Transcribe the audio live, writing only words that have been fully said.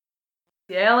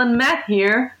Yael and Matt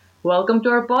here. Welcome to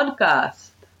our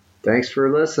podcast. Thanks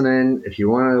for listening. If you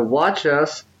want to watch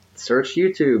us, search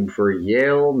YouTube for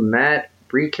Yael Matt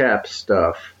recap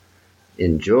stuff.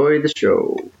 Enjoy the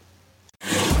show.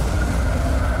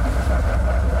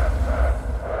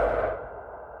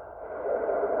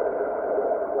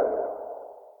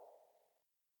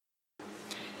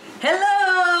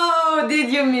 Hello!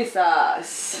 Did you miss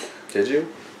us? Did you?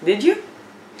 Did you?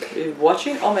 Are you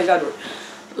watching? Oh my god, we're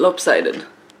lopsided.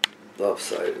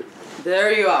 Lopsided.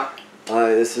 There you are.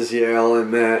 Hi, this is Yael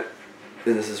and Matt,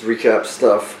 and this is recap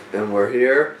stuff, and we're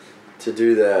here to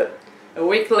do that. A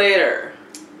week later.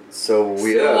 So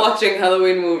we Still watching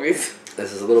Halloween movies.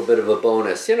 This is a little bit of a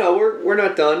bonus. You know, we're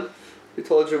not done. We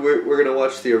told you we're gonna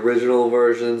watch the original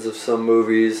versions of some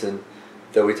movies and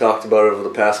that we talked about over the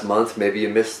past month. Maybe you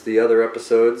missed the other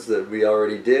episodes that we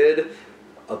already did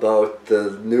about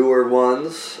the newer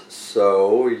ones,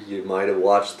 so you might have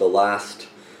watched the last.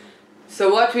 So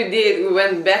what we did, we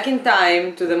went back in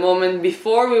time to the moment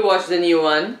before we watched the new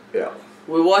one. Yeah.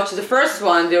 We watched the first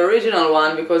one, the original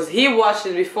one, because he watched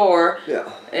it before.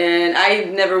 Yeah. And I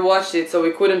never watched it, so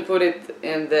we couldn't put it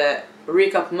in the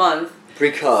recap month.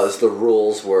 Because the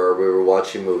rules were we were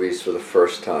watching movies for the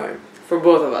first time. For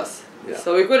both of us. Yeah.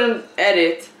 So we couldn't add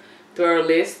it to our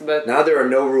list, but... Now there are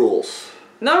no rules.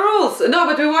 No rules! No,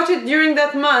 but we watched it during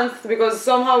that month, because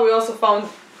somehow we also found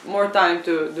more time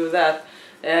to do that.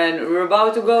 And we're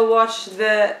about to go watch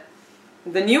the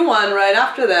new one right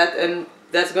after that, and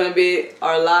that's going to be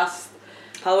our last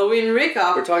Halloween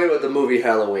recap. We're talking about the movie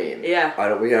Halloween. Yeah.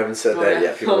 We haven't said that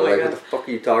yet. People are like, what the fuck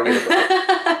are you talking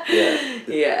about?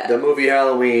 Yeah. The movie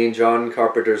Halloween, John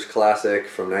Carpenter's classic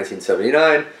from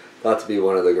 1979, thought to be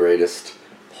one of the greatest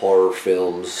horror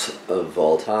films of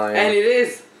all time. And it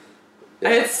is. Yeah.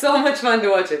 And it's so much fun to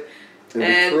watch it. And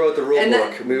we threw out the rule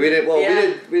book. I mean,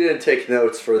 we didn't take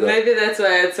notes for the... Maybe that's why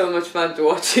I had so much fun to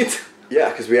watch it. Yeah,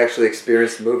 because we actually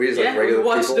experienced movies like regular people. We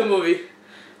watched the movie.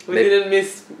 We didn't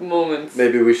miss moments.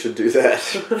 Maybe we should do that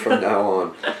from now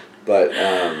on. But,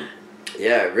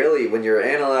 yeah, really, when you're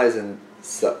analyzing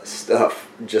stuff,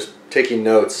 just taking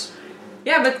notes...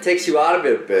 Yeah, but... takes you out of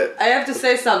it a bit. I have to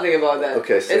say something about that.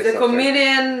 Okay, say something. As a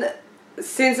comedian...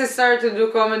 Since I started to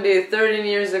do comedy 13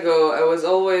 years ago, I was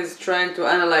always trying to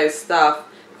analyze stuff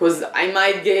because I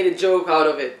might get a joke out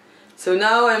of it. So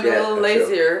now I'm a little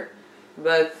lazier,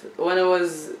 but when I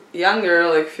was younger,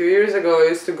 like a few years ago, I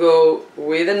used to go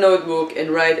with a notebook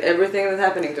and write everything that's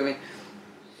happening to me.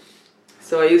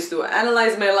 So I used to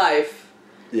analyze my life.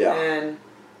 Yeah. And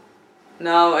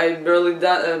now I barely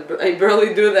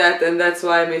do that, and that's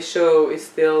why my show is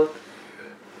still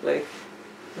like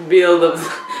build of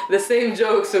the same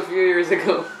jokes a few years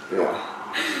ago.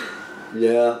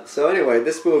 Yeah. So anyway,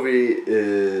 this movie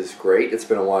is great. It's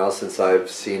been a while since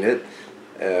I've seen it.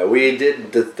 We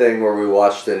did the thing where we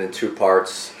watched it in 2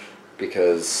 parts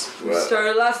because... we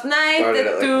started last night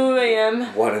at 2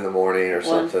 a.m. 1 in the morning or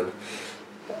something.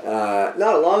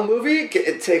 Not a long movie.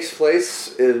 It takes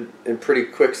place in pretty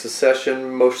quick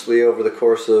succession, mostly over the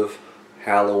course of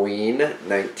Halloween,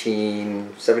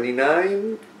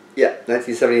 1979. Yeah,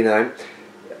 1979.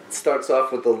 It starts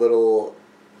off with a little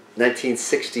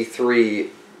 1963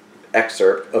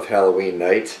 excerpt of Halloween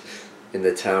night in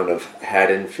the town of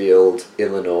Haddonfield,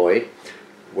 Illinois,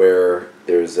 where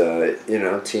there's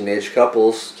teenage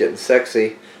couples getting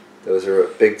sexy. Those are a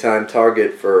big time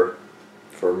target for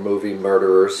movie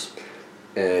murderers.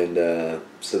 And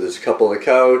so there's a couple on the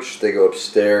couch. They go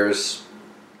upstairs,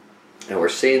 and we're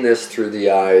seeing this through the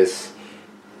eyes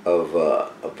of a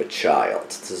child.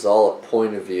 This is all a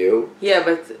point of view. Yeah,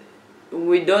 but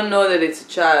we don't know that it's a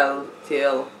child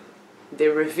till they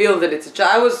reveal that it's a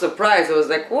child. I was surprised. I was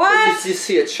like, what? Well, you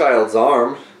see a child's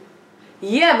arm.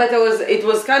 Yeah, but it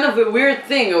was kind of a weird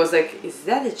thing. I was like, is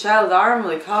that a child's arm?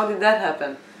 Like, how did that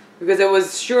happen? Because I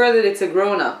was sure that it's a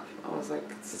grown-up. I was like,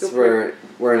 it's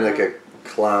wearing like a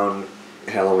clown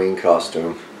Halloween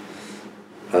costume.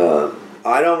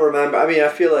 I don't remember. I mean, I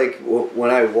feel like when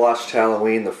I watched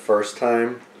Halloween the first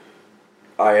time,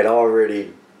 I had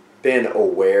already been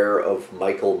aware of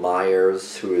Michael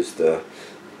Myers, who is the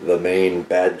main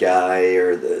bad guy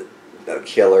or the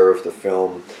killer of the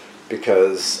film,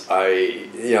 because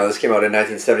this came out in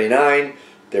 1979.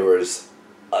 There was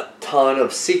a ton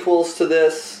of sequels to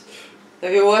this.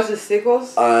 Have you watched the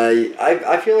sequels?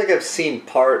 I feel like I've seen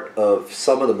part of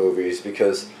some of the movies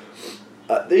because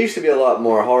there used to be a lot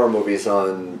more horror movies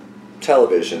on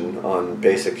television, on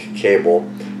basic cable,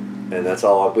 and that's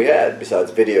all we had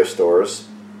besides video stores.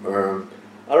 I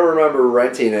don't remember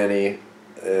renting any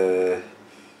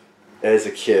as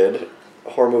a kid.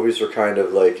 Horror movies were kind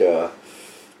of like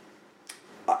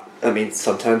I mean,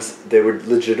 sometimes they would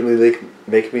legitimately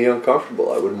make me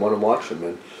uncomfortable. I wouldn't want to watch them,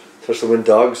 and especially when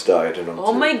dogs died in them.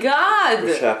 Oh my god!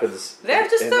 Which happens. They have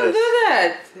to stop doing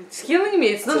that. It's killing me.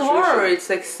 It's not horror. It's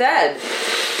like sad.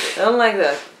 I don't like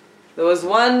that. There was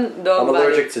one dog. I'm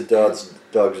allergic to dogs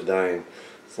dying.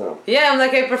 So. Yeah, I'm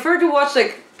like I prefer to watch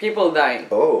like people dying.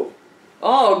 Oh.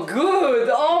 Oh, good!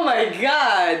 Oh my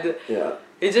god! Yeah.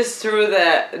 He just threw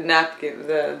the napkin,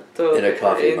 the toilet in a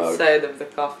coffee inside mug. of the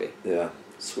coffee. Yeah.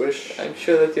 Swish. I'm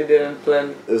sure that you didn't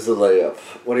plan. It was a layup.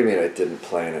 What do you mean I didn't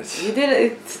plan it? You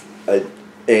didn't. I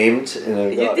aimed and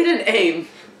I got You didn't aim.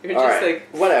 You're all just right, like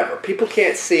whatever. People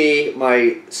can't see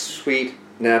my sweet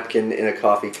napkin in a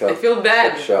coffee cup. I feel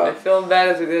bad. Shot. I feel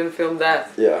bad that we didn't film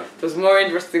that. Yeah. It was more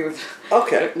interesting.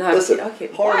 Okay. No, listen. okay.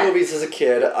 Horror What? movies as a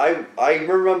kid. I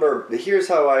remember. Here's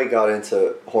how I got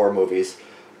into horror movies.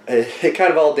 It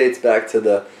kind of all dates back to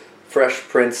the Fresh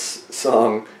Prince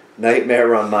song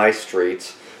 "Nightmare on My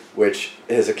Street," which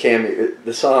is a cameo.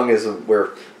 The song is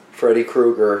where Freddy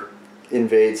Krueger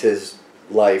invades his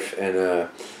life and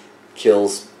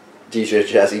kills DJ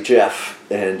Jazzy Jeff,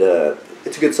 and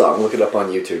it's a good song. Look it up on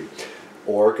YouTube,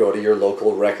 or go to your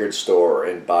local record store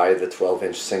and buy the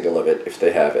 12-inch single of it if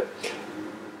they have it.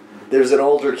 There's an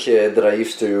older kid that I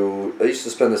used to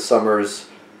spend the summers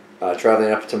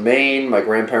traveling up to Maine. My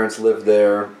grandparents lived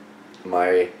there.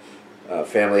 My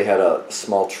family had a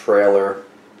small trailer.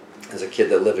 There's a kid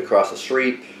that lived across the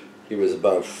street. He was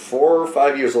about 4 or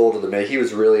 5 years older than me. He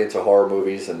was really into horror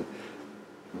movies and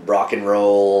rock and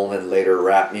roll and later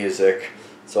rap music.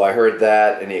 So I heard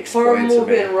that and he explained horror to me.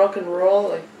 movie and rock and roll.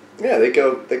 Like. Yeah, they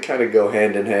kind of go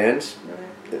hand in hand.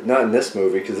 Right. Not in this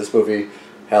movie, because this movie,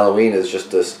 Halloween, is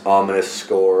just this ominous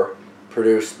score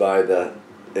produced by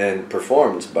and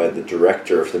performed by the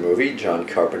director of the movie, John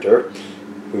Carpenter,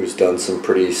 who's done some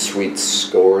pretty sweet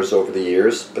scores over the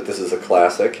years, but this is a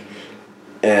classic.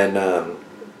 And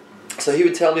so he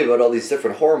would tell me about all these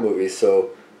different horror movies, so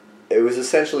it was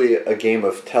essentially a game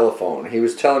of telephone. He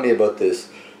was telling me about this,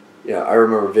 I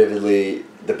remember vividly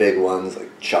the big ones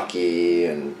like Chucky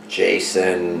and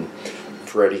Jason,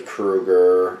 Freddy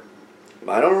Krueger.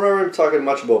 I don't remember him talking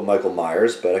much about Michael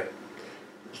Myers, but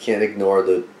you can't ignore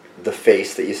the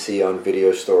face that you see on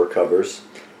video store covers.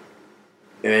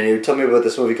 And he would tell me about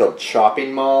this movie called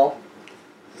Chopping Mall.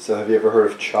 So have you ever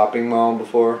heard of Chopping Mall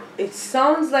before? It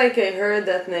sounds like I heard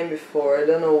that name before. I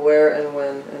don't know where and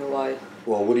when and why.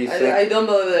 Well, what do you think? I don't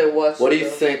believe that I watched it. What do you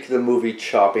think the movie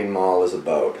Chopping Mall is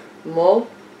about? Mall?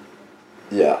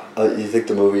 Yeah. You think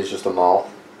the movie is just a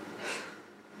mall?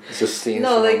 It's just scenes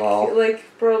from a mall? No, like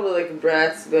probably like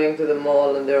brats going to the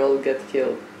mall and they all get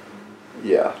killed.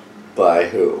 Yeah. By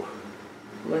who?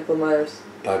 Michael Myers.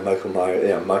 By Michael Myers.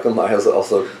 Yeah, Michael Myers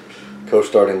also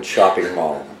co-starred in Chopping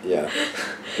Mall. Yeah.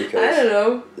 Because I don't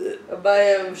know.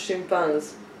 By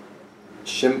chimpanzees.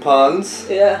 Chimpanzees?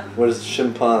 Yeah. What is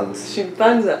chimpanzee?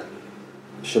 Chimpanzee.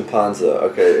 Chimpanzee.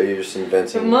 Okay, are you just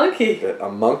inventing... A monkey. A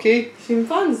monkey?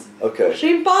 Chimpanzee. Okay.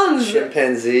 Chimpanzee.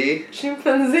 Chimpanzee.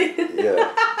 Chimpanzee.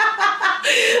 Yeah.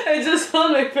 I just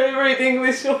found my favorite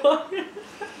English word.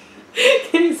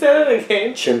 Can you say that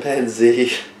again?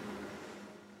 Chimpanzee.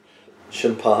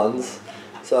 Chimpanzee.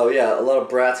 So yeah, a lot of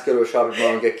brats go to a shopping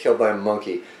mall and get killed by a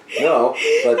monkey. No,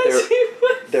 but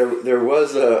there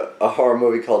was a horror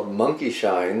movie called Monkey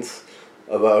Shines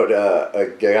about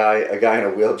a guy in a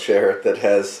wheelchair that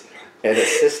has an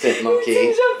assistant monkey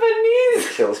It's in Japanese.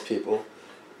 that kills people.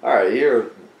 All right,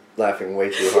 you're laughing way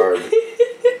too hard.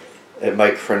 It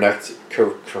might connect.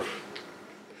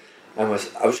 I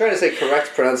was trying to say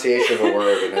correct pronunciation of a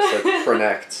word and I said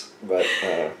connect, but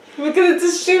because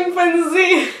it's a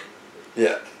chimpanzee.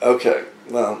 yeah. Okay.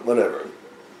 Well, whatever.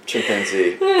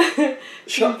 Chimpanzee.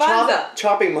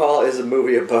 Chopping Mall is a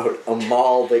movie about a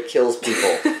mall that kills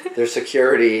people. Their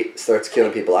security starts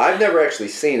killing people. I've never actually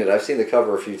seen it. I've seen the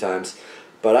cover a few times,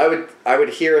 but I would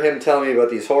hear him tell me about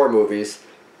these horror movies,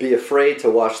 be afraid to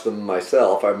watch them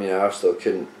myself. I mean, I also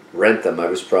couldn't rent them. I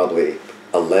was probably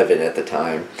 11 at the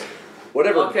time.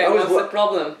 Whatever. Okay, what's the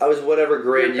problem? I was whatever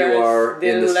grade you are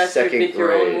in the second grade.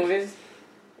 Your own movies?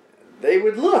 They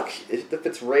would look if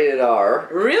it's rated R.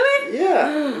 Really? Yeah,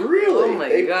 really. Oh my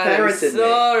they god! parented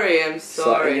I'm sorry.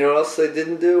 So, you know what else they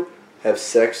didn't do? Have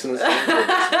sex in the same room.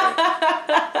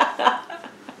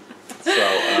 So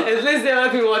at least they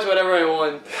let me watch whatever I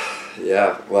want.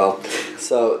 Yeah, well,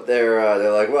 so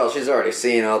they're like, well, she's already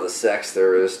seen all the sex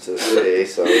there is to see,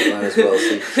 so we might as well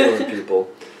see killing people.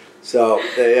 So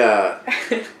they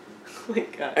Oh my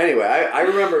god. Anyway, I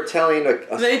remember telling a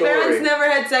story. My parents never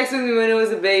had sex with me when I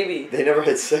was a baby. They never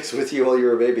had sex with you while you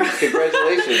were a baby.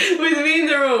 Congratulations. With me in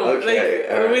the room.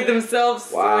 Okay, like, with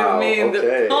themselves. Wow, with me in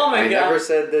okay. the... Oh my god. I never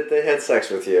said that they had sex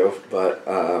with you, but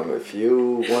if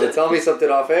you want to tell me something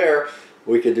off air,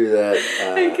 we could do that.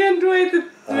 I can't wait to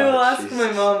ask Jesus.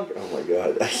 my mom. Oh my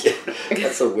god.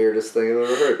 That's the weirdest thing I've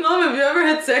ever heard. Mom, have you ever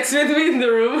had sex with me in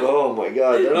the room? Oh my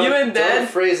god. You and Dad? Don't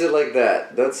phrase it like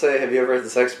that. Don't say, have you ever had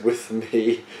sex with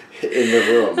me in the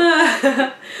room?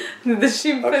 The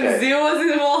chimpanzee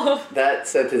was involved. That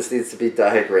sentence needs to be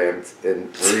diagrammed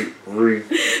and That's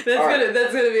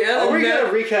gonna be Are we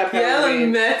gonna recap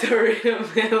Halloween?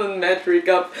 Yael and Matt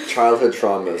recap. Childhood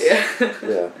traumas.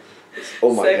 Yeah.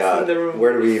 Oh my Sex god. in the room.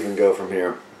 Where do we even go from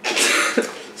here?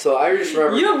 So I just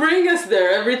remember You bring us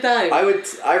there every time.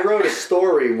 I wrote a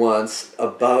story once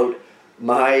about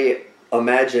my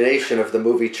imagination of the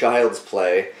movie Child's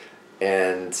Play,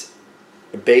 and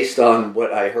based on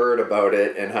what I heard about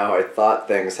it and how I thought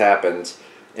things happened,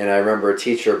 and I remember a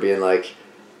teacher being like,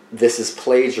 this is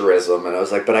plagiarism, and I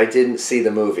was like, but I didn't see the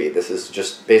movie. This is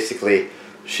just basically,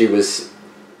 she was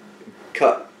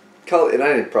and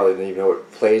I probably didn't even know what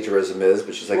plagiarism is,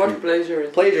 but she's like... What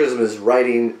plagiarism? Plagiarism is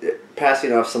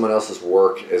passing off someone else's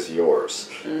work as yours.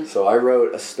 So I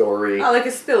wrote a story... like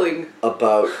a stealing.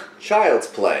 ...about Child's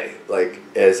Play. Like,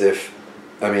 as if...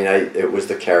 it was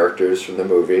the characters from the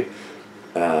movie.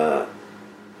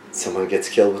 Someone gets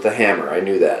killed with a hammer. I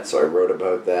knew that, so I wrote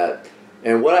about that.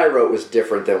 And what I wrote was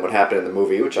different than what happened in the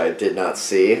movie, which I did not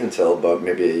see until about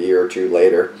maybe a year or two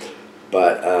later.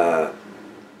 But...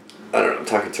 I don't know, I'm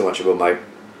talking too much about my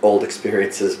old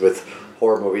experiences with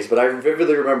horror movies, but I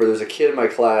vividly remember there was a kid in my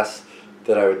class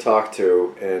that I would talk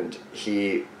to, and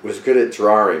he was good at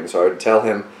drawing, so I would tell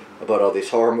him about all these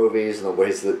horror movies and the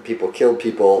ways that people killed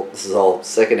people. This is all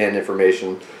secondhand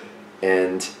information.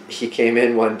 And he came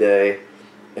in one day,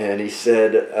 and he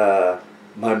said,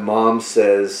 my mom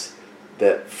says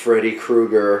that Freddy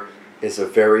Krueger is a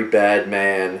very bad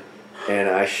man, and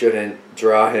I shouldn't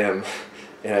draw him.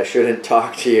 And I shouldn't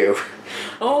talk to you.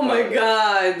 Oh my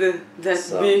god, that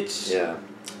bitch. Yeah.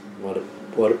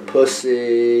 What a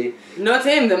pussy. Not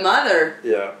him, the mother.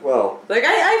 Yeah, well. Like,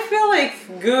 I feel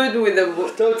like good with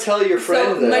the... Don't tell your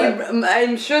friend that.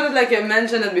 I'm sure that, like I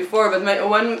mentioned it before, but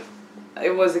when I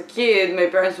was a kid, my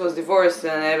parents was divorced,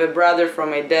 and I have a brother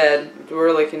from my dad. We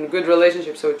were, like, in good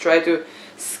relationship, so we tried to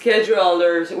schedule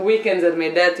their weekends at my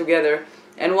dad together.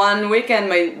 And one weekend,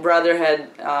 my brother had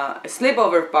a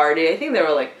sleepover party. I think they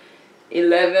were like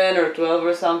 11 or 12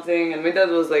 or something. And my dad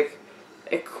was like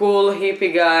a cool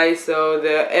hippie guy, so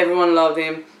everyone loved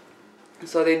him.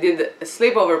 So they did a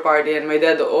sleepover party, and my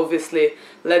dad obviously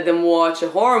let them watch a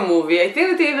horror movie. I think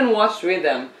that they even watched with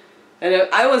them. And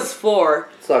I was 4.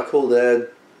 It's not cool, Dad.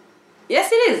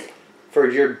 Yes, it is. For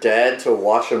your dad to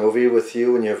watch a movie with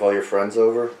you when you have all your friends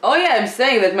over? Oh yeah, I'm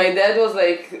saying that my dad was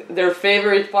like their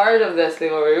favorite part of the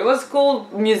sleepover. He was a cool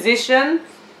musician,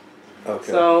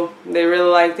 so they really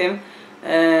liked him.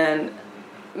 And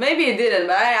maybe he didn't,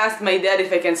 but I asked my dad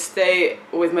if I can stay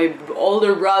with my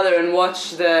older brother and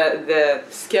watch the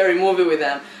scary movie with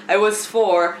them. I was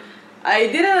 4. I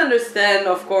didn't understand,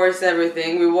 of course,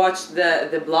 everything. We watched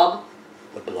the Blob.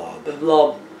 The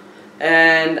Blob.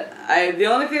 And the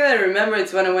only thing that I remember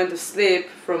is when I went to sleep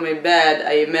from my bed,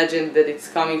 I imagined that it's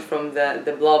coming from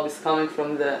the blob is coming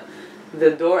from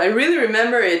the door. I really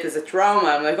remember it as a trauma.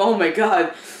 I'm like, oh my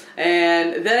god.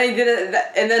 And then I did it,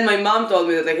 and then my mom told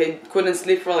me that like I couldn't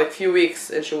sleep for like a few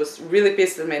weeks, and she was really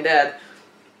pissed at my dad.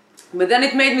 But then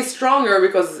it made me stronger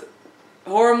because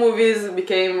horror movies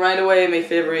became right away my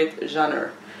favorite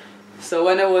genre. So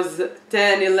when I was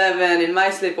 10, 11, in my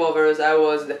sleepovers, I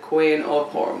was the queen of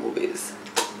horror movies.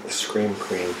 The Scream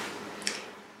Queen.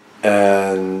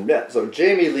 And yeah, so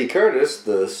Jamie Lee Curtis,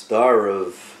 the star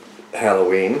of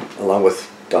Halloween, along with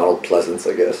Donald Pleasance,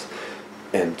 I guess,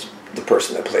 and the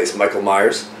person that plays Michael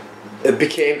Myers, it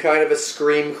became kind of a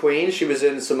Scream Queen. She was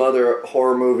in some other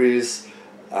horror movies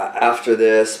after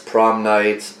this, Prom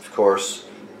Night, of course,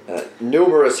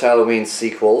 numerous Halloween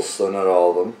sequels, so not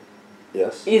all of them.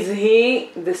 Yes. Is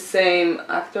he the same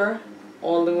actor,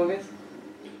 all the movies?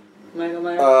 Michael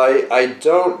Myers? I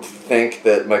don't think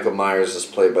that Michael Myers is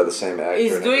played by the same actor.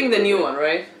 He's doing the new one,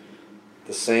 right?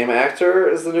 The same actor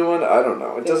as the new one? I don't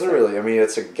know. It doesn't really... I mean,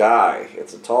 it's a guy.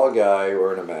 It's a tall guy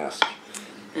wearing a mask.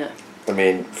 Yeah. I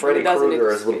mean, Freddy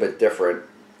Krueger is a little bit different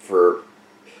for...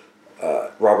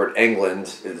 Robert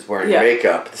Englund is wearing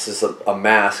makeup. This is a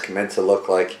mask meant to look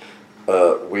like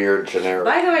a weird generic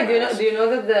By the way, mask. do you know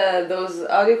that those...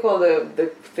 How do you call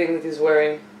the thing that he's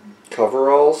wearing?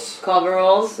 Coveralls?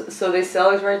 Coveralls. So they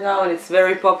sell it right now, and it's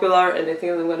very popular, and I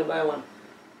think I'm going to buy one.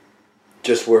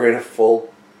 Just wearing a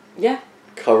full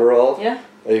coverall? Yeah.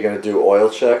 Are you going to do oil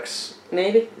checks?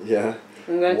 Maybe. Yeah.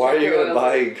 Why are you going to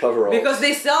buy coveralls? Because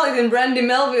they sell it in Brandy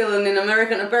Melville and in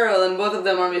American Apparel, and both of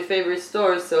them are my favorite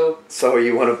stores, so... So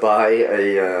you want to buy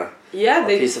a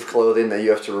piece of clothing that you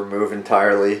have to remove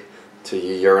entirely to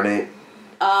urinate?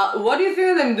 What do you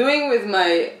think I'm doing with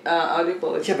my, how do you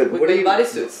call it? Yeah, but with what my do you...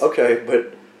 bodysuits? Okay,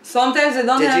 but... Sometimes I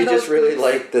don't have Did you those just really clips.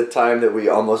 like the time that we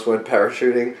almost went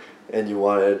parachuting and you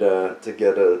wanted to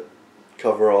get a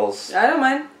coveralls? I don't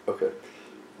mind. Okay.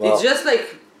 Well, It's just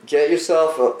like... Get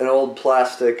yourself an old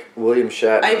plastic William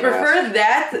Shatner I prefer mask.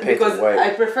 that because White.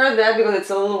 it's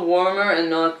a little warmer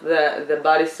and not the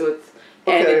bodysuit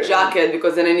and the jacket,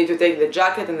 because then I need to take the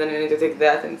jacket and then I need to take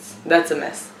that, and that's a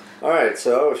mess. Alright,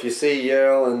 so if you see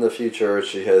Yael in the future,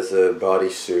 she has a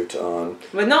bodysuit on.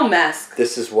 But no mask.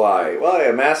 This is why. Well,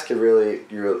 a mask could really...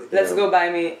 Let's go buy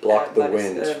me... block the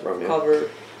wind from you.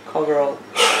 Coverall.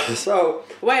 So...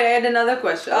 Wait, I had another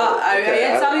question. I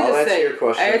had something I'll to answer say. your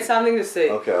question. I had something to say.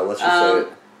 Okay, I'll let you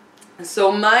say it.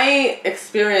 So my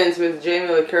experience with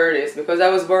Jamie Lee Curtis, because I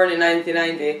was born in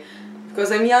 1990,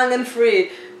 because I'm young and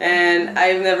free, and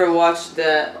I've never watched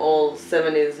the old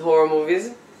 70s horror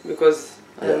movies, because,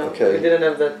 I don't know, we didn't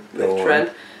have that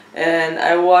trend. And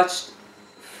I watched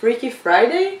Freaky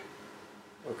Friday.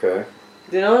 Okay.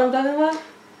 Do you know what I'm talking about?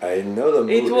 I know the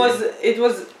movie. It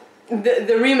was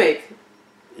the remake.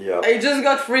 Yeah. I just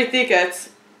got free tickets,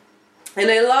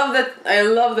 and I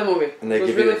love the movie. And they it was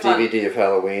give really you a fun. DVD of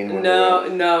Halloween?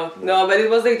 No, but it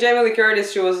was like Jamie Lee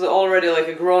Curtis. She was already like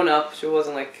a grown-up. She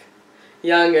wasn't like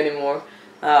young anymore.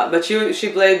 But she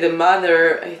played the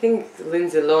mother. I think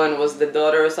Lindsay Lohan was the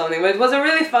daughter or something. But it was a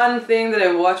really fun thing that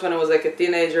I watched when I was like a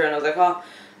teenager, and I was like, oh,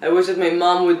 I wish that my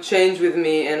mom would change with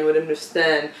me and would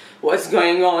understand what's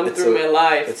going on through my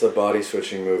life. It's a body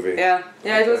switching movie. Yeah,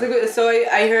 it was a good. So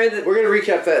I heard that we're gonna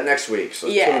recap that next week. So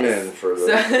tune in for the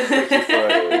Freaky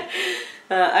Friday.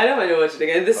 I don't want to watch it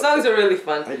again. The songs are really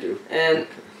fun. I do. And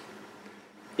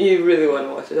you really want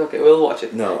to watch it? Okay, we'll watch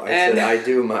it. No, I said I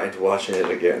do mind watching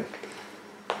it again.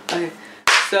 Okay.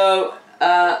 So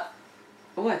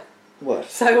what? What?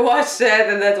 So I watched that,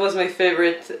 and that was my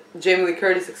favorite Jamie Lee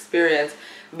Curtis experience.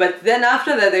 But then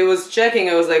after that, I was checking.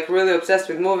 I was like really obsessed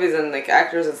with movies and like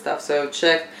actors and stuff. So I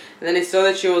checked, and then I saw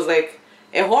that she was like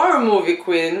a horror movie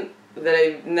queen that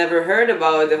I never heard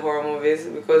about the horror movies,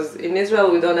 because in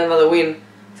Israel we don't have Halloween,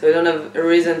 so we don't have a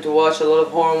reason to watch a lot of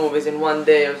horror movies in one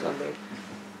day or something.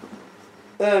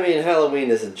 I mean, Halloween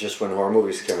isn't just when horror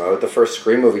movies came out. The first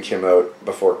Scream movie came out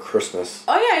before Christmas.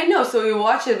 Oh yeah, I know. So we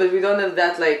watch it, but we don't have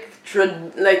that like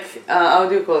how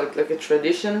do you call it? Like a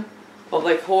tradition of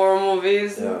like horror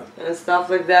movies and stuff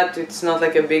like that. It's not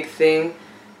like a big thing.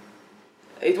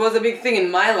 It was a big thing in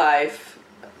my life,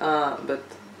 but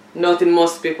not in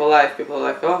most people's life. People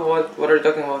are like, oh, what are you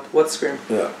talking about? What's Scream?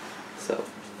 Yeah. So,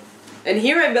 and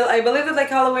here I believe that like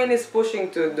Halloween is pushing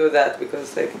to do that,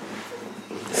 because like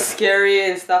scary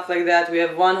and stuff like that. We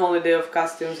have one holiday of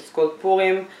costumes. It's called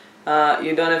Purim.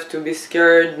 You don't have to be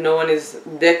scared. No one is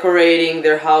decorating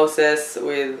their houses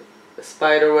with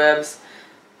spider webs.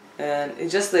 And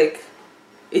it's just like,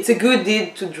 it's a good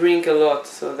deed to drink a lot.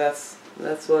 So that's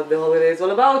what the holiday is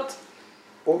all about.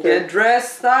 Okay. Get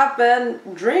dressed up and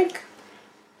drink.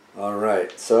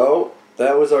 Alright, so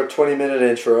that was our 20-minute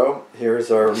intro.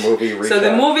 Here's our movie recap. So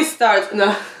the movie starts...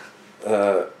 No.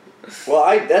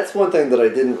 Well, that's one thing that I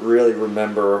didn't really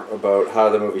remember about how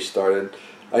the movie started.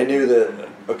 I knew that,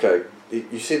 okay,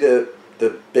 you see the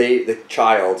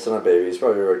child, it's not a baby, he's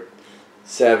probably like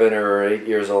 7 or 8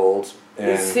 years old.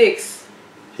 And he's 6.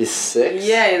 He's 6?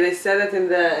 Yeah, they said it in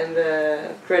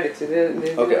the credits. You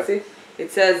didn't see? It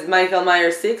says Michael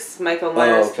Myers 6, Michael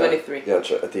Myers 23.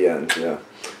 Gotcha, at the end, yeah.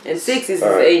 And 6 is his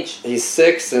age. He's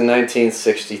 6 in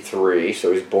 1963,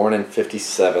 so he's born in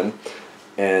 57,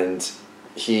 and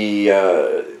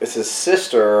it's his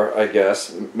sister, I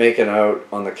guess, making out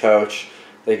on the couch.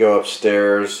 They go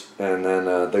upstairs, and then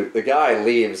the guy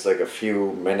leaves like a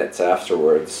few minutes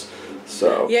afterwards.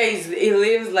 So yeah, he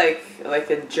leaves like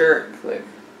a jerk. Like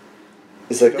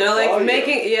he's like, they're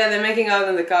making out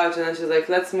on the couch, and then she's like,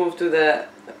 let's move to the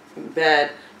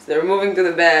bed. So they're moving to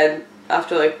the bed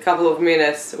after like a couple of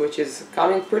minutes, which is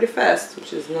coming pretty fast,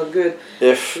 which is not good.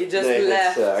 If he just they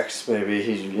left. had sex, maybe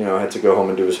he had to go home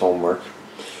and do his homework.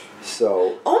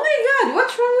 So. Oh my God!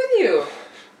 What's wrong with you?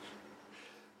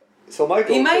 So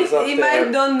Michael He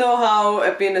might don't know how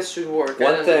a penis should work.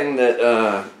 One thing that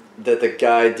the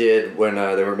guy did when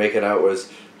they were making out was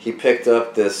he picked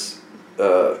up this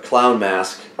clown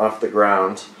mask off the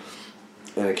ground,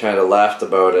 and kind of laughed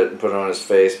about it and put it on his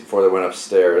face before they went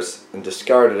upstairs and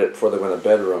discarded it before they went to the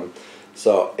bedroom.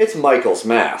 So it's Michael's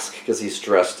mask because he's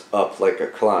dressed up like a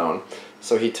clown.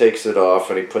 So he takes it off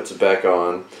and he puts it back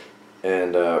on,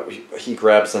 and he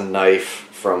grabs a knife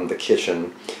from the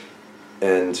kitchen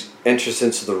and enters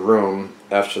into the room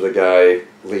after the guy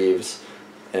leaves,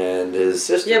 and his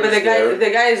sister. Yeah, but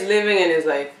the guy is leaving and is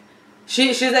like,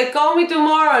 she's like, call me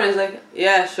tomorrow, and he's like,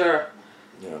 yeah, sure.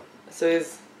 Yeah. So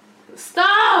he's,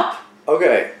 stop.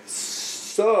 Okay,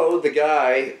 so the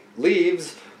guy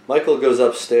leaves. Michael goes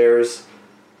upstairs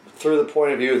through the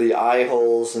point of view of the eye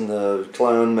holes in the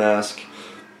clown mask.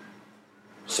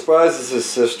 Surprises his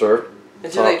sister.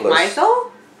 And she's like,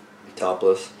 Michael?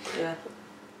 Topless. Yeah.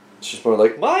 She's more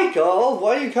like, Michael,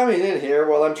 why are you coming in here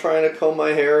while I'm trying to comb my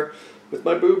hair with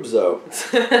my boobs out?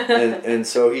 and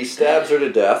so he stabs her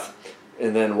to death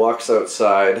and then walks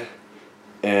outside,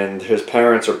 and his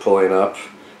parents are pulling up,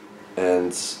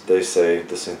 and they say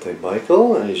the same thing,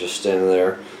 Michael? And he's just standing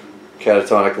there,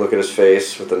 catatonic look at his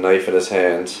face with a knife in his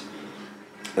hand.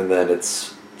 And then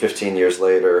it's 15 years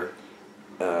later.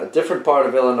 Different part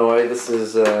of Illinois. This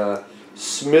is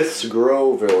Smiths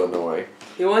Grove, Illinois.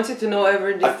 He wants you to know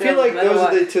every detail. I feel like those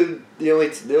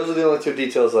are the only two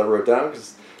details I wrote down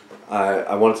because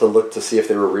I wanted to look to see if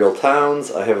they were real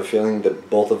towns. I have a feeling that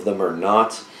both of them are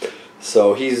not.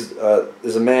 So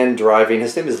there's a man driving.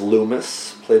 His name is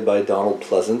Loomis, played by Donald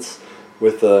Pleasance,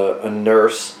 with a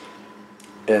nurse,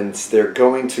 and they're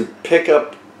going to pick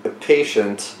up a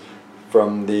patient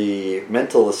from the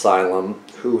mental asylum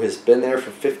who has been there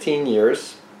for 15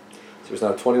 years. So he's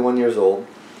now 21 years old.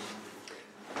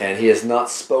 And he has not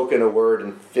spoken a word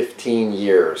in 15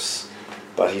 years.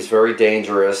 But he's very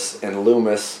dangerous. And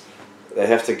Loomis, they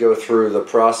have to go through the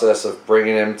process of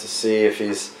bringing him to see if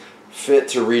he's fit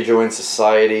to rejoin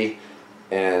society.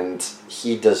 And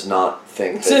he does not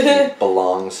think that he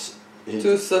belongs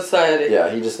to society. Yeah,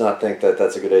 he does not think that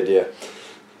that's a good idea.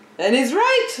 And he's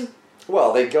right.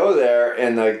 Well, they go there,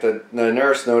 and the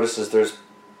nurse notices there's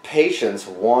patients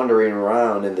wandering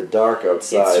around in the dark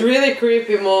outside. It's really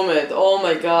creepy moment. Oh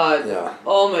my god. Yeah.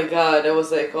 Oh my god. I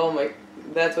was like,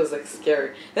 that was like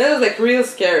scary. That was like real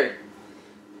scary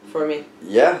for me.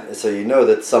 Yeah, so you know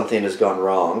that something has gone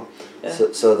wrong.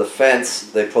 Yeah. So the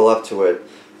fence, they pull up to it,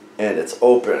 and it's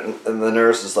open, and the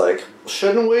nurse is like,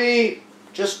 shouldn't we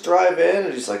just drive in?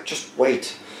 And he's like, just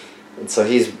wait. And so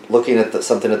he's looking at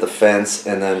something at the fence,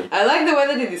 and then... I like the way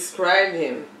that he described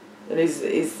him. That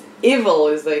he's evil.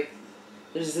 Is like,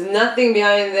 there's nothing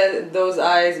behind those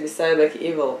eyes beside like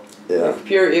evil. Yeah. Like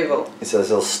pure evil. He says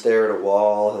he'll stare at a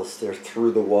wall, he'll stare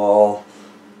through the wall,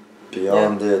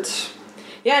 beyond it.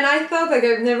 Yeah, and I thought like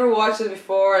I've never watched it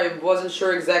before. I wasn't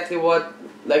sure exactly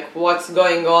what's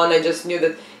going on. I just knew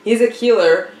that he's a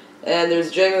killer, and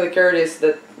there's Jamie Lee Curtis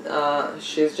that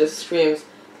she just screams.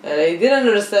 And I didn't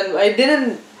understand. I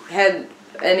didn't had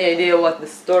any idea what the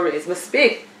story is. But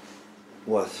speak.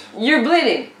 What? You're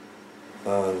bleeding.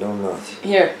 No, I'm not.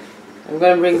 Here, I'm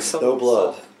gonna bring some. No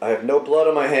blood. Salt. I have no blood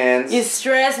on my hands. He's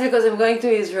stressed because I'm going to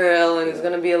Israel and he's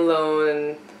gonna be alone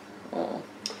and. Oh.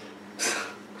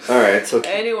 All right. So.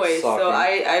 Anyway, so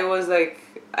I was like,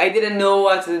 I didn't know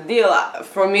what's the deal.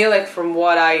 For me, like from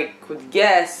what I could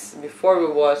guess before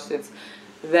we watched it,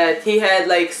 that he had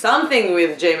like something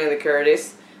with Jamie Lee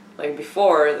Curtis. Like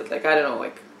before, that like I don't know,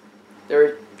 like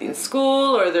they're in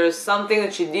school or there's something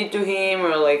that she did to him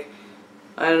or like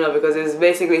I don't know, because he's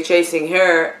basically chasing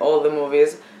her all the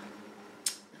movies.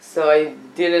 So I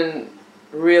didn't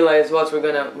realize what we're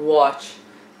gonna watch,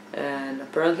 and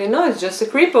apparently no, it's just a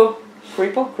creepo.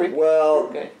 Well,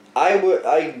 okay.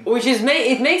 Which is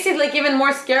it makes it like even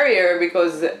more scarier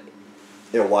because.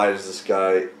 Yeah, why does this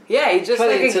guy? Yeah, he's just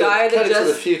like a guy that just. Cut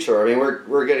into the future. I mean,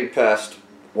 we're getting past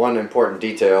one important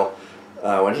detail.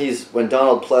 When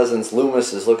Donald Pleasance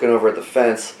Loomis is looking over at the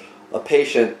fence, a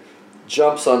patient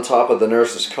jumps on top of the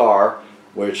nurse's car,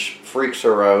 which freaks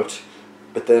her out.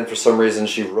 But then for some reason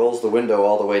she rolls the window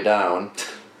all the way down,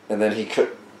 and then he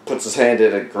puts his hand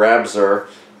in and grabs her.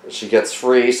 She gets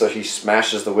free, so he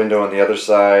smashes the window on the other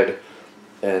side,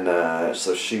 and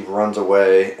so she runs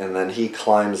away, and then he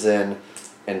climbs in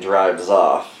and drives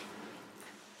off.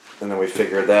 And then we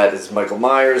figure that is Michael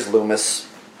Myers. Loomis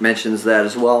mentions that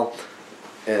as well.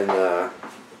 And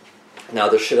now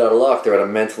they're shit out of luck. They're at a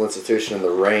mental institution in the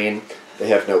rain. They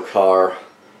have no car,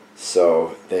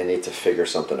 so they need to figure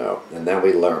something out. And then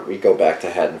we go back to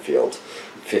Haddonfield,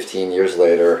 15 years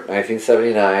later,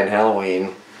 1979,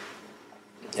 Halloween.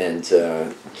 And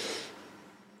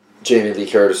Jamie Lee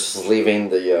Curtis is leaving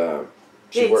the...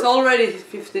 it's already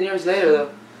 15 years later,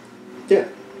 though. Yeah.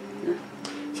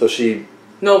 So she...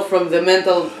 No, from the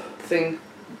mental thing.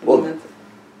 Well,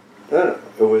 No,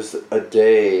 it was a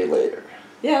day later.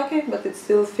 Yeah, okay, but it's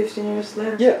still 15 years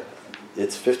later. Yeah,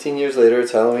 it's 15 years later.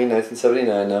 It's Halloween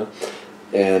 1979 now,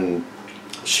 and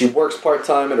she works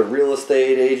part-time at a real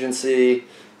estate agency,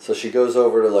 so she goes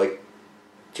over to like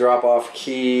drop off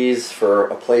keys for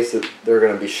a place that they're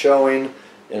going to be showing,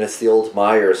 and it's the old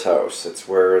Myers house. It's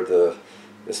where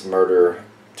this murder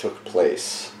took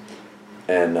place,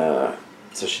 and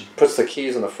so she puts the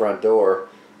keys on the front door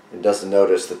and doesn't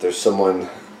notice that there's someone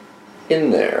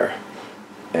in there,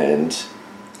 and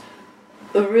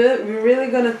We're really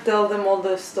gonna tell them all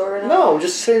the story now? no, I'm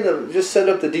just saying that. Just set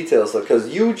up the details, because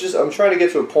I'm trying to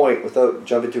get to a point without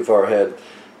jumping too far ahead,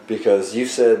 because you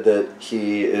said that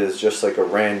he is just like a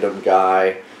random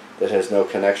guy that has no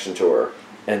connection to her,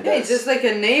 and yeah, he's just like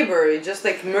a neighbor. He just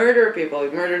like murder people. He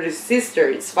murdered his sister.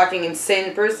 It's fucking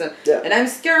insane person. Yeah. And I'm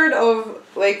scared of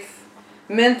like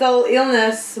mental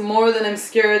illness more than I'm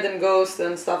scared than ghosts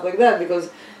and stuff like that,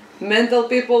 because mental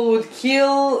people would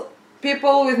kill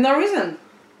people with no reason.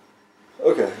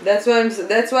 Okay. That's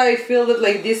why I feel that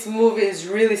like this movie is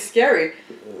really scary,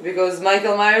 because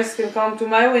Michael Myers can come to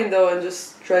my window and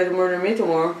just try to murder me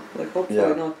tomorrow. Like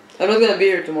hopefully not. I'm not gonna be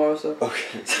here tomorrow, so.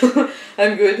 Okay. So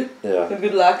I'm good. Yeah.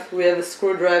 Good luck. We have a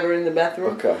screwdriver in the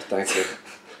bathroom. Okay, thank you.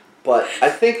 But I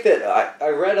think that I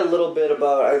read a little bit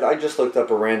about. I just looked up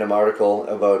a random article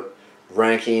about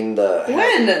ranking the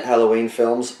Halloween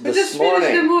films We just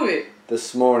finished the movie.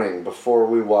 This morning, before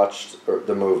we watched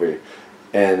the movie,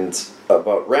 and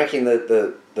about ranking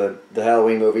the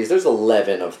Halloween movies. There's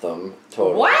 11 of them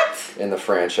total. What? In the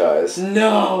franchise.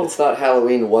 No. It's not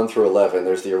Halloween 1 through 11.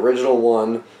 There's the original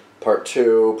one, Part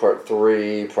 2, Part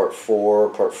 3, Part 4,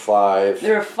 Part 5.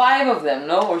 There are 5 of them,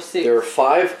 no? Or 6? There are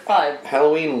 5. 5.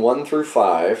 Halloween 1 through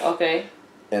 5. Okay.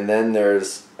 And then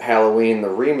there's Halloween the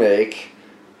remake,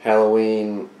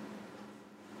 Halloween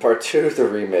Part 2 the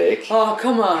remake. Oh,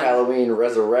 come on. Halloween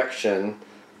Resurrection,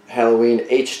 Halloween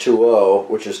H2O,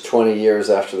 which is 20 years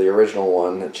after the original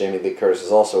one that Jamie Lee Curtis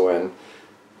is also in.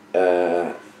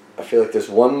 I feel like there's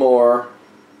one more,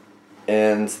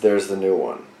 and there's the new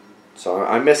one. So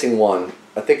I'm missing one.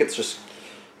 I think it's just...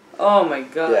 Oh my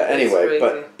god. Yeah, anyway,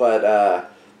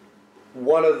 but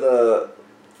one of the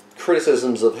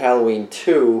criticisms of Halloween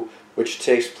 2, which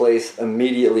takes place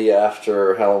immediately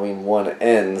after Halloween 1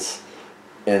 ends,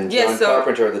 and John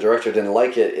Carpenter, the director, didn't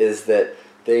like it, is that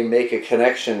they make a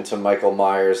connection to Michael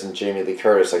Myers and Jamie Lee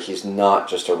Curtis, like he's not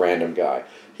just a random guy.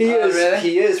 He is. Really?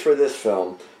 He is for this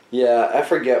film. Yeah, I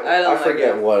forget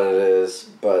what it is,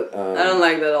 but I don't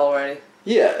like that already.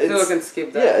 Yeah, we can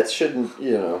skip that. Yeah, it shouldn't.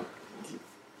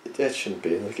 It shouldn't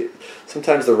be like it.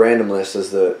 Sometimes the randomness is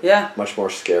the much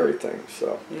more scary thing.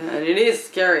 So yeah, and it is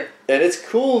scary. And it's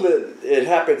cool that it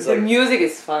happens. The music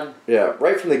is fun. Yeah,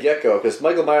 right from the get-go, because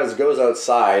Michael Myers goes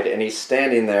outside and he's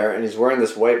standing there and he's wearing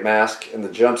this white mask and the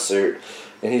jumpsuit,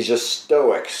 and he's just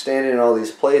stoic, standing in all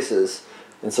these places,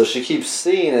 and so she keeps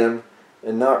seeing him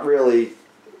and not really.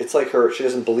 It's like she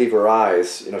doesn't believe her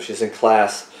eyes. She's in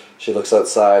class. She looks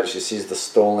outside. She sees the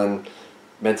stolen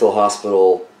mental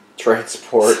hospital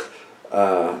transport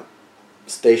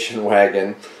station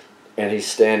wagon, and he's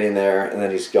standing there, and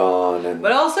then he's gone.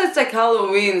 But also it's like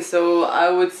Halloween, so I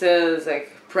would say it's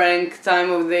like prank time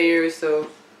of the year.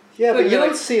 So yeah, but you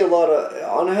don't see a lot of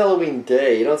on Halloween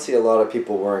Day. You don't see a lot of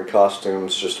people wearing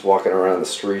costumes just walking around the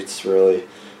streets. Really,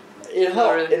 in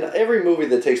every movie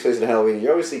that takes place in Halloween,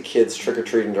 you always see kids trick or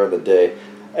treating during the day.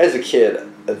 As a kid,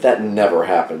 that never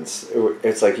happens.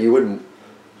 It's like you'd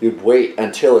wait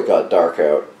until it got dark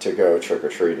out to go trick or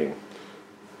treating,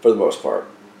 for the most part.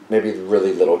 Maybe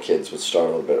really little kids would start a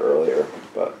little bit earlier,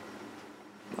 but.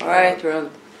 All right, around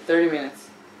 30 minutes.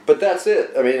 But that's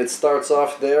it. I mean, it starts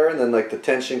off there, and then like the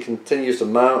tension continues to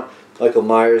mount. Michael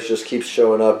Myers just keeps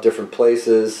showing up different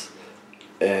places,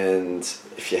 and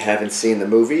if you haven't seen the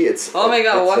movie, it's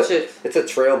watch it. It's a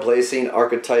trailblazing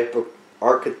archetype.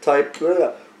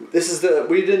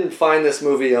 We didn't find this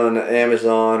movie on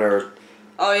Amazon or.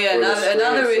 Oh yeah,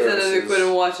 another reason that we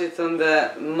couldn't watch it on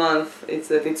the month is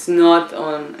that it's not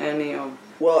on any of.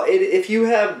 Well, if you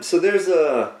have, so there's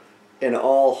an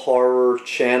all horror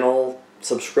channel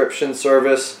subscription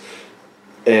service,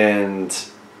 and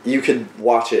you could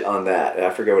watch it on that.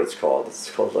 I forget what it's called. It's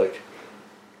called like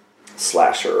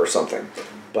Slasher or something.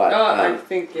 But I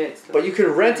think yes. But you can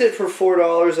rent it for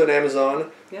 $4 on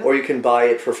Amazon, or you can buy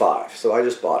it for $5. So I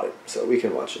just bought it, so we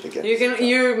can watch it again.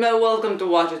 You're welcome to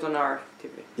watch it on our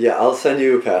TV. Yeah, I'll send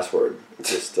you a password.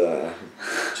 Just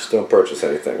don't purchase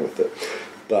anything with it.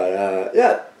 But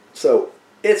yeah, so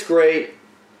it's great.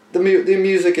 The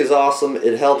music is awesome.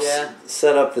 It helps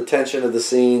set up the tension of the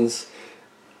scenes,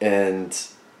 and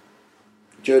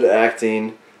good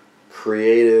acting.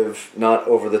 creative, not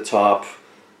over the top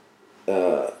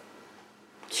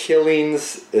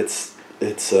killings. It's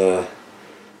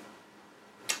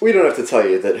we don't have to tell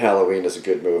you that Halloween is a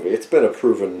good movie. It's been a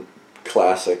proven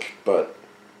classic, but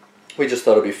we just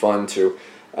thought it'd be fun to,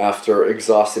 after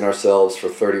exhausting ourselves for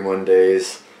 31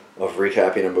 days of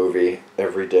recapping a movie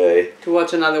every day, to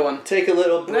watch another one. Take a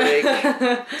little break.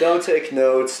 Don't take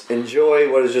notes.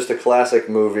 Enjoy what is just a classic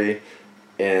movie,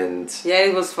 and yeah,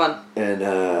 it was fun. And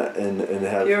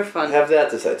have pure fun. Have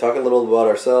that to say. Talk a little about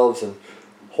ourselves and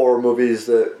horror movies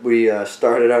that we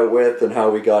started out with, and how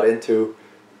we got into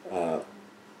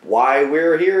why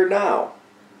we're here now.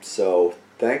 So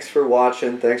thanks for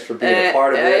watching. Thanks for being a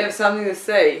part of it. I have something to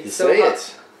say. Say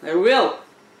it. I will.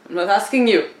 I'm not asking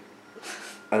you.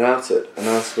 Announce it.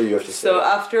 Announce what you have to say. So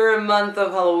after a month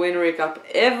of Halloween recap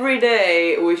every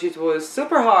day, which it was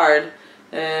super hard,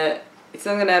 it's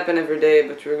not gonna happen every day,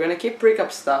 but we're gonna keep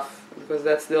recap stuff because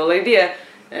that's the whole idea.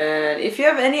 And if you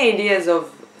have any ideas of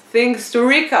things to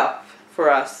recap for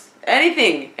us,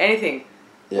 anything.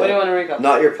 Yeah. What do you want to recap?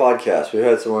 Not your podcast. We've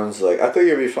had someone's like, I thought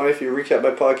it'd be funny if you recap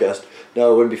my podcast.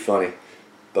 No, it wouldn't be funny.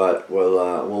 But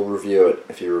we'll review it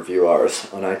if you review ours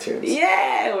on iTunes.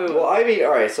 Yeah, we will. Well, I mean,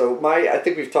 all right. So I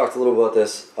think we've talked a little about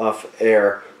this off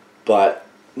air, but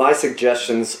my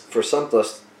suggestions for some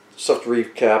stuff to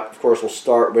recap. Of course, we'll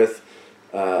start with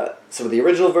some of the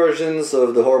original versions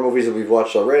of the horror movies that we've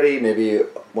watched already. Maybe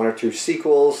one or two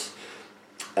sequels,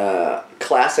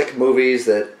 classic movies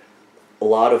that a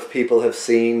lot of people have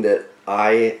seen that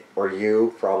I or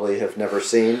you probably have never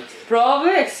seen.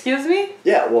 Probably? Excuse me?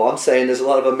 Yeah, well, I'm saying there's a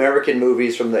lot of American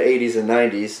movies from the 80s and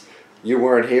 90s. You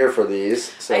weren't here for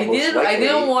these, so I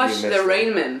didn't watch The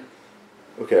Rain Man.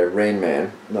 Okay, Rain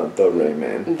Man, not The Rain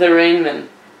Man. The Rain Man.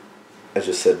 I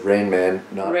just said Rain Man,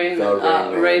 not Rain The Man.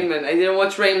 Rain Man. Rain Man. I didn't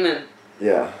watch Rain Man.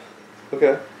 Yeah.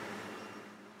 Okay.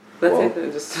 That's it.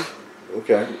 I just...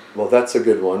 Okay, well that's a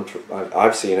good one.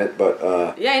 I've seen it, but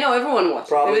yeah, I know everyone watched.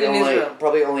 Probably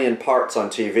only in parts on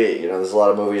TV. You know, there's a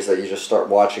lot of movies that you just start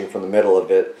watching from the middle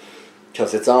of it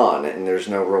because it's on, and there's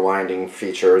no rewinding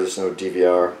feature. There's no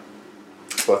DVR.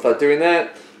 So I thought doing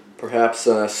that, perhaps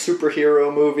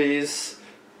superhero movies,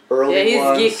 early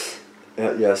ones. Geek.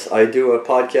 Yes, I do a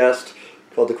podcast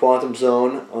called The Quantum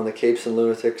Zone on the Capes and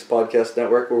Lunatics podcast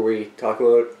network, where we talk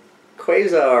about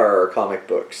Quasar comic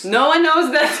books. No one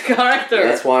knows that character.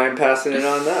 That's why I'm passing it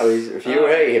on now.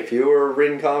 If you were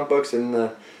reading comic books in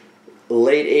the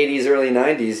late 80s, early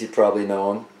 90s, you'd probably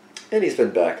know him. And he's been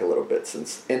back a little bit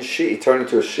since. And he turned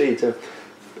into a she, too.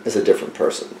 As a different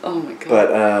person. Oh my god.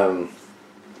 But,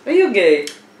 are you gay?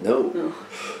 No.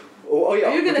 Oh yeah,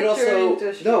 are you gonna turn into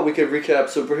a she? No, we could recap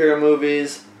superhero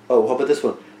movies. Oh, how about this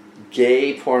one?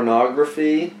 Gay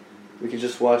pornography. We could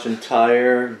just watch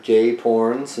entire gay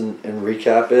porns and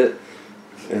recap it.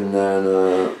 And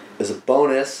then, as a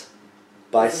bonus,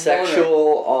 bisexual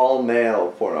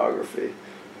all-male pornography.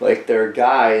 Like, they're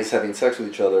guys having sex with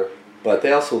each other, but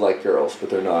they also like girls,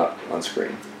 but they're not on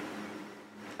screen.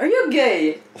 Are you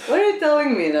gay? What are you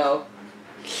telling me now?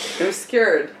 I'm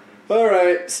scared.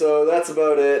 Alright, so that's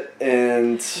about it,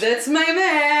 and... That's my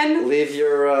man! Leave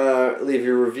your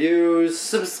reviews.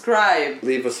 Subscribe.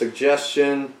 Leave a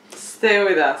suggestion. Stay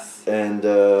with us. And,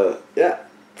 yeah.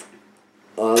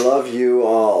 I love you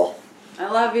all.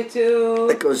 I love you too.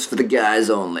 That goes for the guys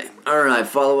only. Alright,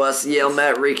 follow us, Yael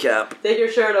Matt Recap. Take your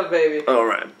shirt off, baby.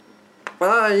 Alright.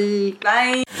 Bye.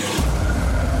 Bye.